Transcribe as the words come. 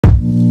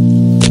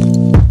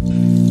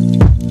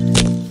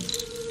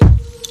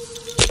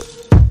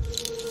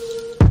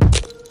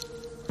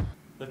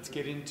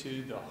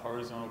into the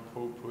horizontal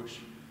pull push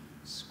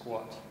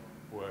squat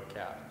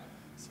workout.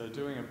 So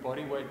doing a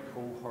body weight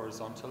pull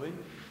horizontally,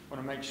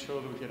 want to make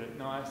sure that we get a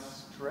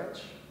nice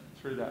stretch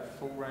through that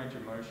full range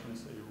of motion.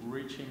 So you're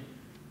reaching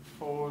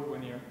forward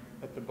when you're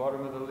at the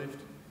bottom of the lift,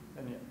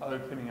 and you're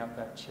opening up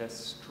that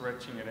chest,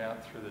 stretching it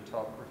out through the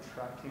top,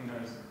 retracting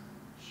those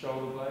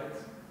shoulder blades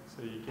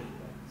so you get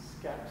the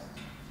scaps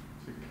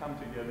to come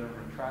together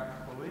and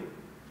retract fully.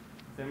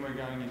 Then we're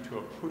going into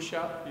a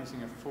push-up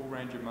using a full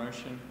range of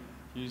motion,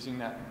 using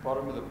that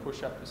bottom of the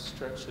push-up to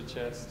stretch the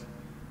chest,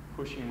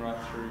 pushing right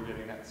through,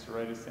 getting that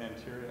serratus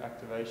anterior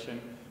activation,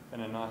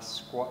 and a nice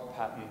squat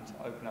pattern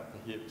to open up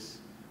the hips,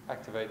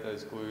 activate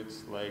those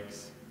glutes,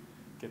 legs,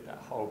 get that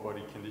whole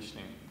body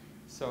conditioning.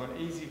 So an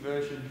easy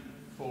version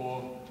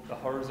for the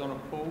horizontal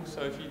pull.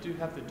 So if you do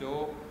have the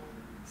door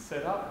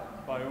set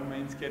up, by all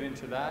means get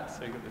into that.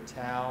 So you've got the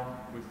towel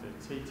with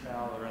the tea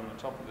towel around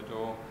the top of the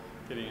door,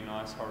 getting a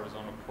nice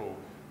horizontal pull.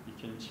 You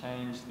can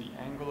change the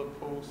angle of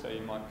pull, so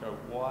you might go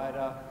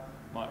wider,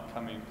 might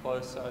come in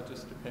closer,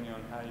 just depending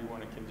on how you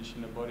want to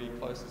condition the body.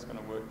 Closer is going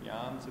to work the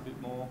arms a bit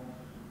more,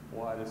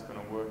 wider is going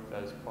to work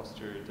those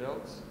posterior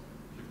delts.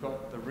 If you've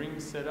got the ring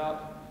set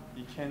up,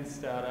 you can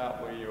start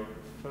out where you're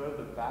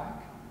further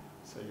back,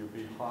 so you'll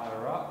be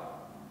higher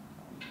up,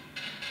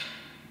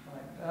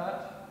 like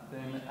that.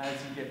 Then as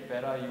you get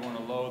better, you want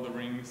to lower the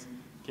rings,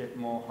 get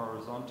more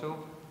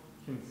horizontal.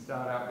 You can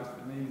start out with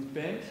the knees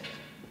bent.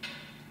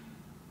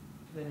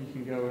 Then you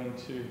can go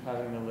into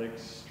having the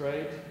legs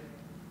straight.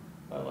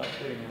 I like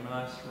getting a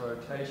nice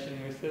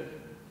rotation with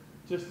it.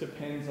 Just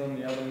depends on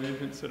the other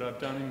movements that I've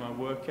done in my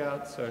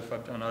workout. So if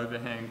I've done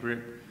overhand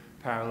grip,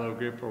 parallel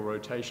grip, or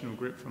rotational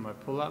grip for my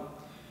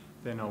pull-up,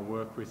 then I'll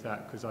work with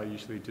that, because I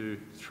usually do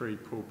 3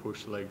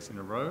 pull-push legs in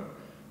a row,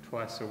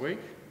 twice a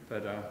week.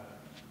 But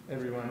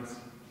everyone's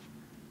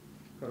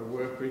got to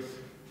work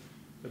with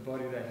the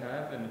body they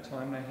have and the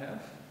time they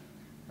have.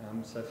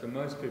 So for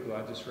most people,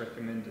 I just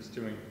recommend just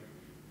doing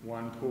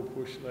 1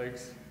 pull-push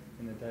legs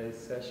in a day's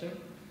session,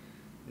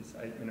 this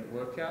 8-minute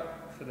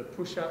workout. For the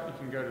push-up, you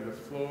can go to the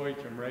floor, you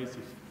can raise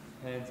your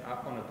hands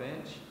up on a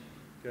bench,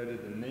 go to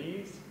the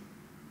knees.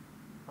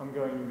 I'm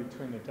going in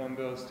between the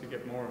dumbbells to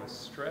get more of a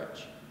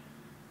stretch.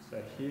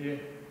 So here,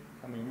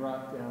 coming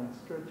right down,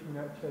 stretching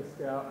that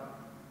chest out,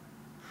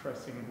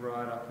 pressing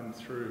right up and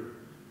through.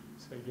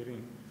 So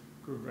getting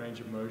good range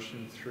of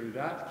motion through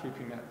that,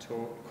 keeping that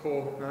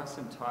core nice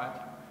and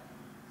tight.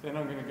 Then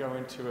I'm going to go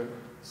into a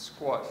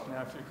squat.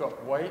 Now if you've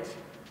got weight,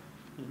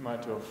 you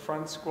might do a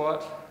front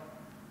squat,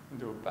 and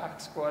do a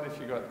back squat. If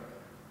you've got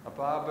a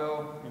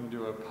barbell, you can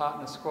do a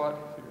partner squat.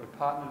 If you've got a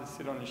partner to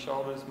sit on your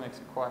shoulders, makes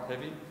it quite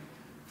heavy.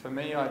 For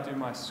me, I do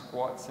my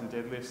squats and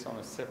deadlifts on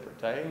a separate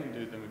day and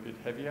do them a bit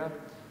heavier.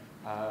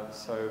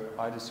 So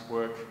I just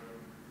work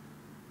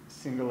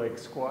single leg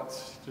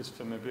squats just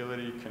for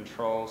mobility,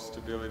 control,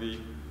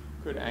 stability,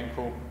 good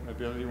ankle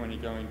mobility when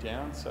you're going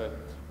down. So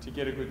to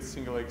get a good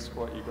single leg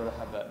squat, you've got to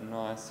have that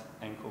nice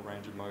ankle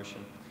range of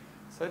motion.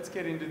 So let's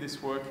get into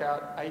this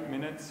workout. 8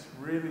 minutes,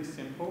 really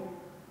simple,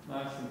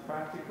 nice and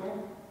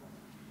practical.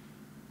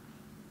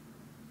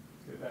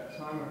 Let's get that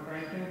timer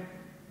cranking.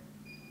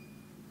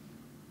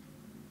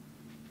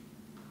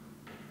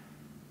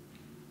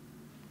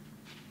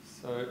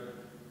 So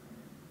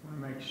I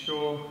want to make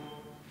sure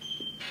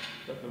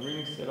that the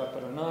ring set up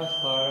at a nice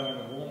height. I'm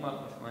going to warm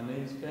up with my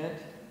knees bent.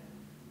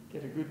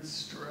 Get a good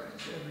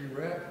stretch every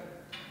rep.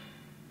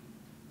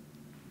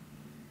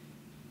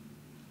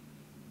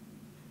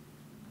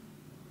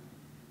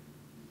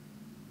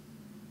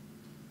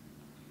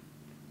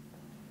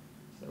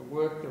 So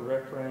work the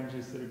rep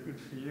ranges that are good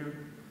for you.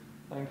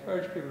 I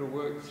encourage people to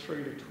work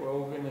 3 to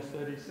 12 in a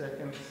 30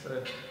 seconds,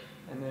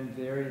 and then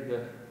vary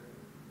the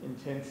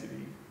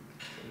intensity.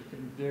 So you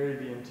can vary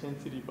the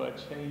intensity by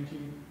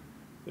changing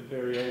the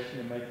variation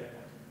to make it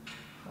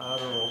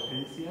harder or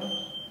easier,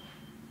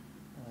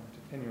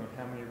 depending on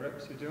how many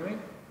reps you're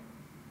doing.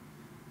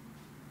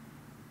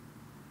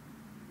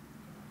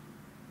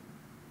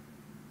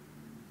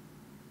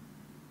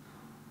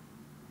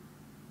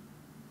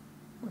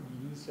 When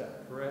you use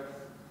that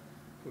breath,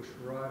 push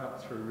right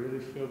up through, really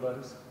feel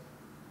those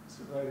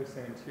serratus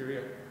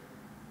anterior,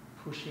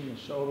 pushing the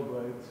shoulder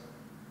blades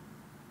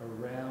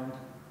around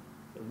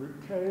the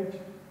rib cage.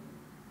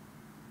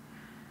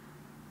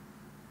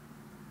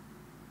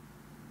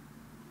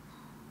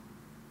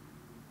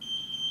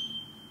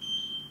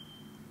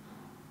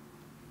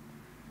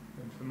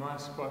 And for my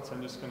squats,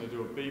 I'm just going to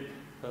do a beep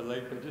per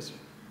leg, but just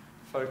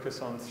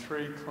focus on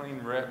 3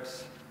 clean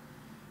reps.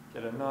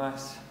 Get a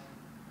nice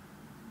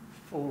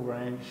full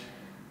range,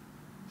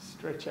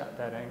 stretch out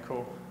that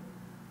ankle,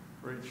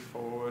 reach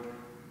forward.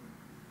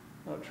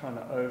 Not trying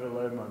to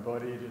overload my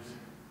body, just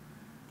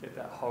get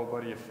that whole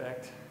body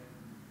effect.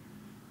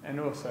 And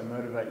also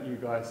motivate you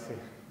guys to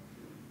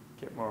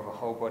get more of a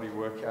whole body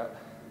workout.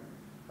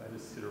 I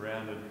just sit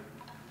around and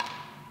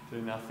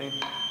do nothing.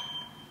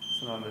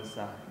 It's not as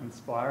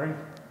inspiring,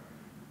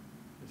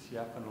 just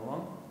yapping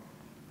along.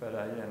 But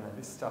yeah, no,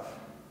 this stuff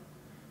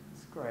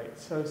is great.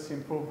 So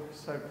simple,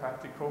 so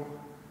practical.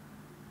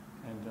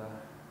 And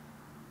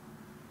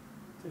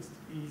just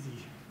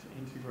easy to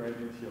integrate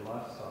into your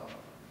lifestyle.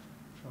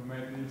 I'll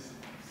make this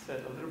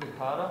set a little bit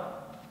harder.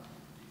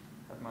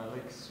 Have my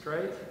legs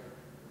straight.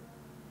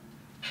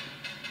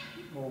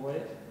 More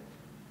weight.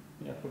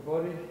 The upper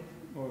body,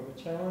 more of a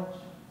challenge.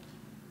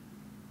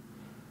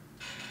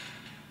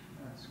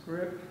 Nice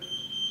grip.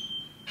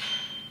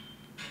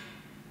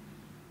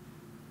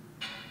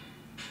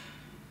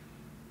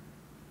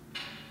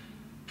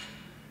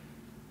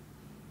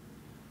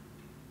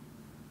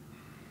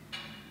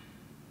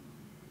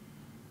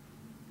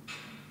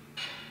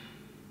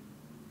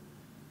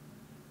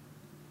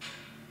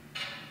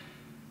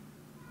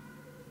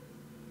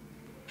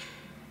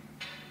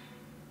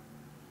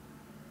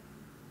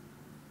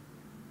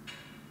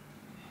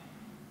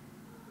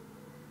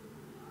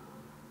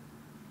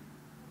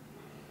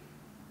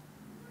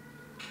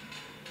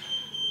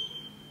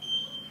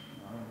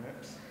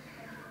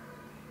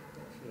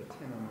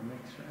 On the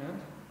next round.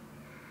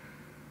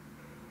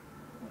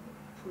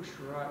 Push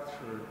right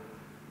through.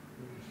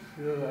 You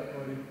feel that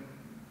body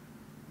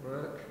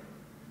work.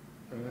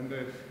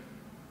 Remember,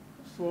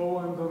 floor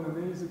ones on the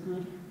knees are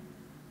good.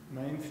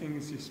 Main thing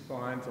is your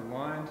spine's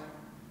aligned.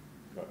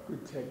 Got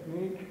good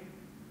technique.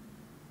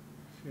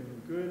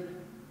 Feeling good.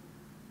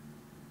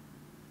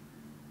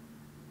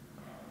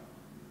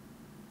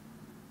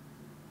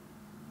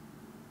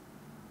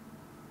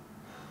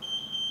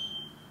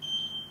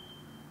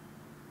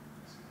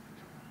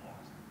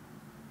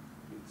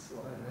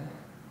 Slow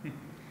there.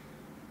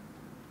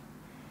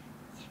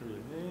 Through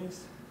your knees.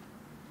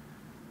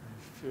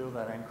 And feel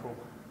that ankle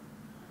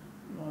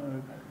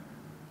lobe.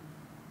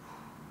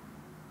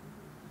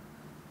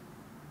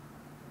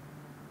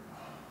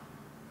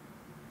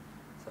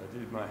 So I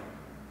did my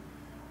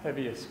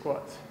heavier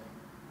squats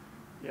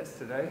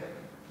yesterday.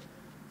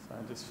 So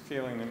I'm just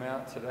feeling them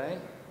out today.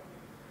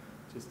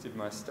 Just did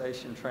my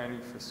station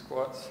training for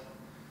squats.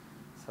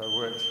 So I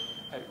worked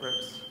 8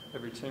 reps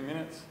every 2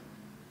 minutes.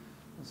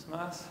 It's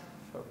nice,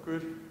 felt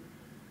good.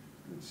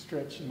 Good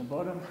stretch in the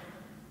bottom,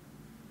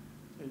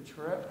 each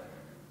rep.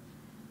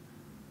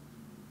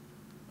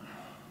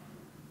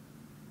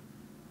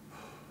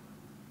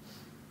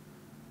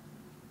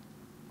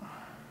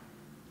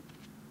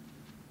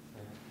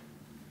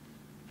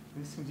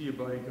 Listen to your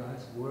body,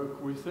 guys,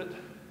 work with it.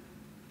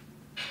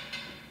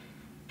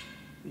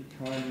 Be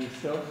kind to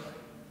yourself.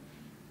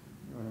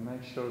 You want to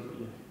make sure that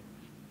you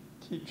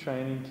keep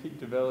training, keep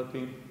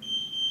developing,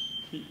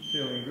 keep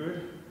feeling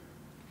good.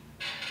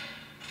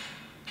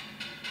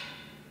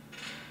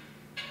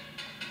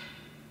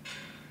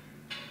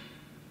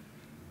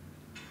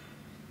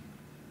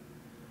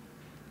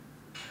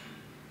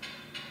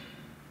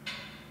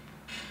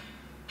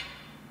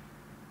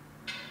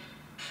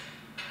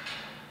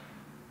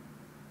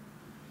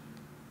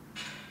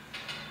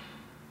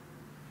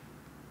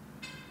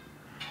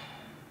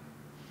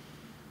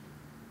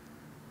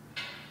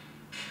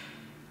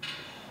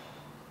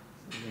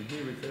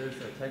 Here with this,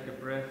 so take a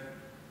breath,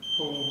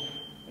 pull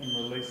and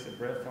release the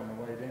breath on the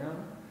way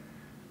down.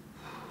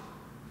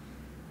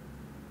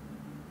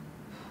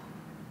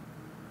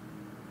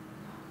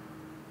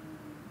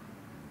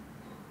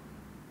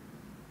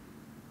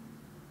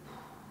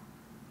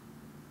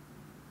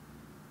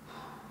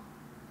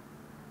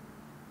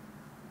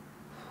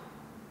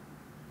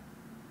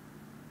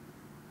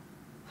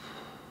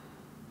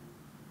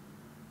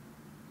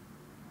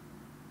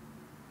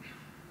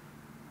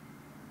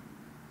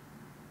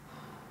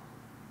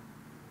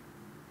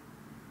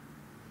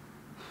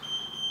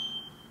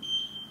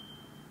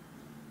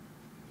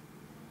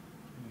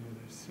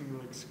 Single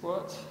leg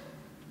squats.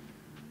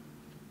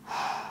 If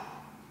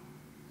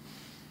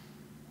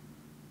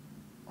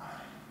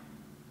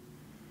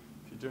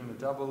you're doing a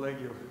double leg,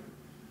 you'll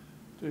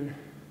do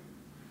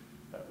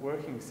that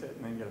working set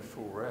and then get a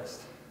full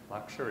rest.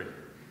 Luxury.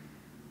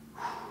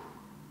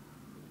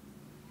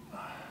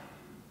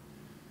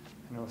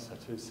 And also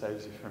too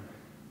saves you from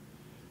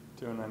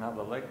doing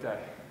another leg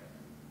day.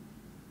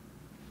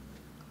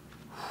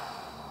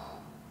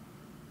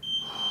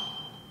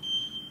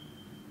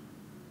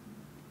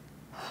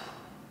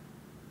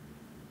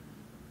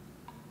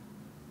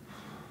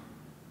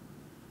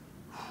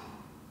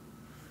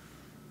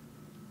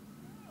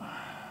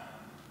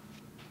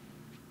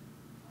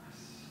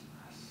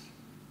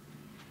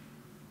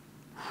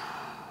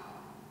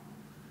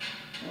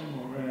 One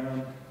more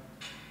round.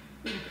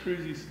 Pretty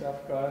cruisy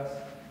stuff, guys.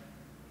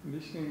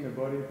 Conditioning the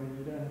body, but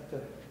you don't have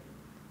to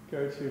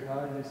go too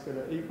hard. You just got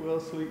to eat well,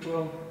 sleep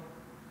well,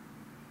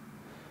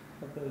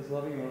 have those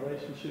loving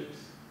relationships,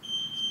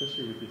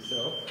 especially with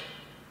yourself.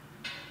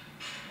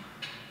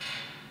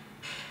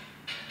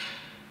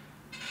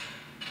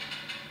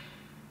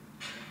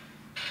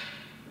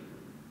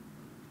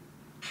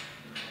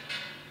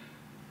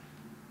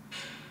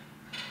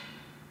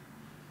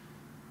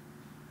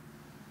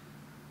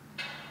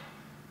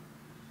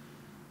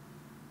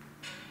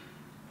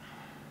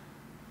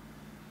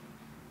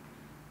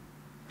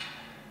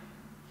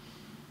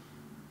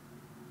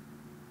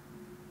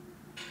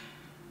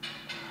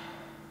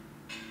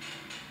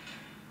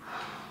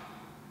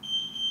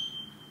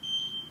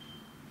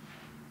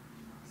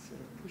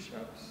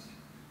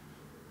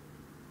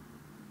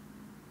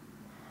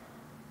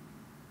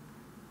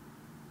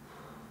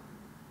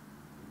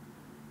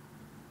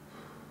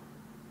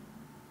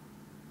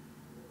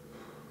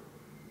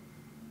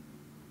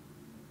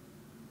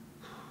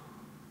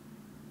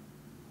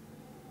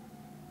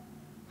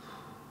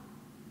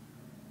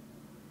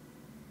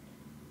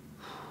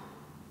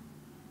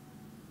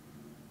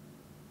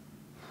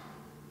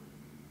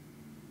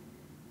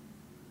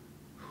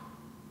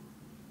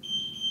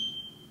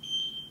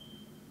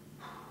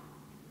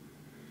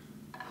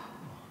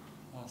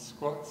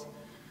 squats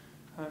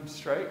home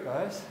straight,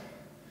 guys.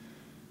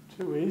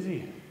 Too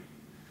easy.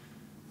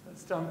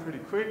 That's done pretty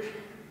quick,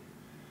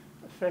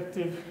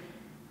 effective,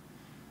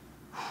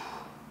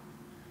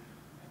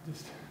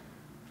 just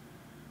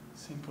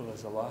simple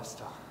as a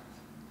lifestyle.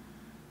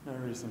 No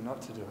reason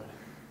not to do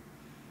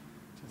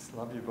it. Just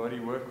love your body,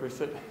 work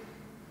with it,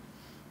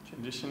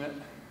 condition it,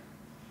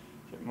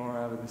 get more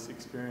out of this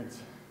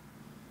experience.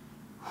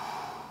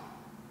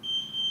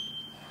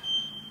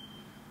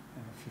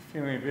 And if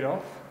you're feeling a bit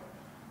off,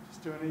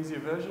 just do an easier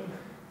version,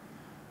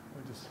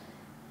 or just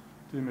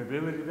do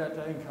mobility that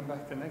day and come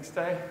back the next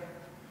day.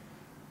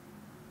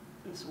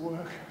 Just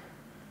work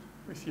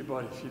with your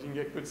body. If you didn't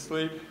get good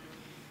sleep,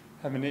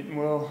 haven't eaten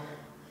well,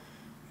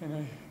 you know,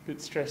 a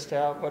bit stressed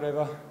out,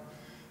 whatever,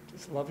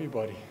 just love your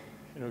body.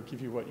 It'll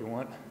give you what you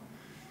want.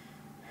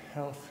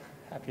 Health,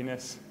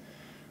 happiness,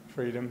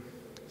 freedom,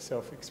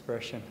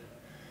 self-expression,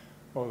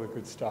 all the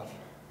good stuff.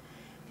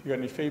 If you got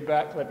any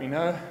feedback, let me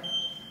know.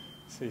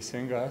 See you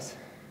soon, guys.